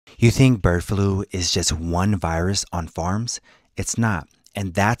You think bird flu is just one virus on farms? It's not.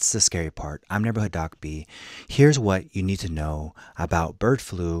 And that's the scary part. I'm Neighborhood Doc B. Here's what you need to know about bird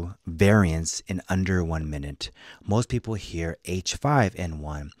flu variants in under 1 minute. Most people hear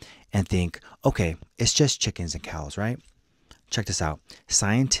H5N1 and think, okay, it's just chickens and cows, right? Check this out.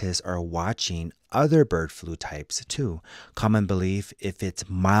 Scientists are watching other bird flu types too. Common belief, if it's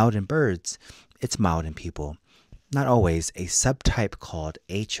mild in birds, it's mild in people. Not always. A subtype called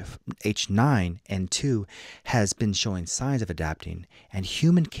H9N2 has been showing signs of adapting, and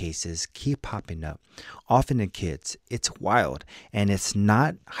human cases keep popping up, often in kids. It's wild, and it's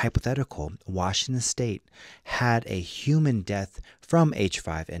not hypothetical. Washington State had a human death from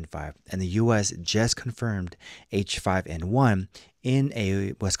H5N5, and the U.S. just confirmed H5N1 in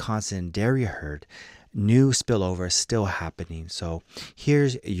a Wisconsin dairy herd. New spillover still happening. So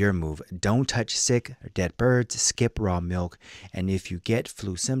here's your move. Don't touch sick or dead birds, skip raw milk, and if you get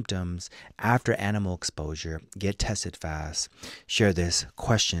flu symptoms after animal exposure, get tested fast. Share this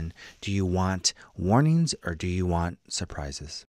question. Do you want warnings or do you want surprises?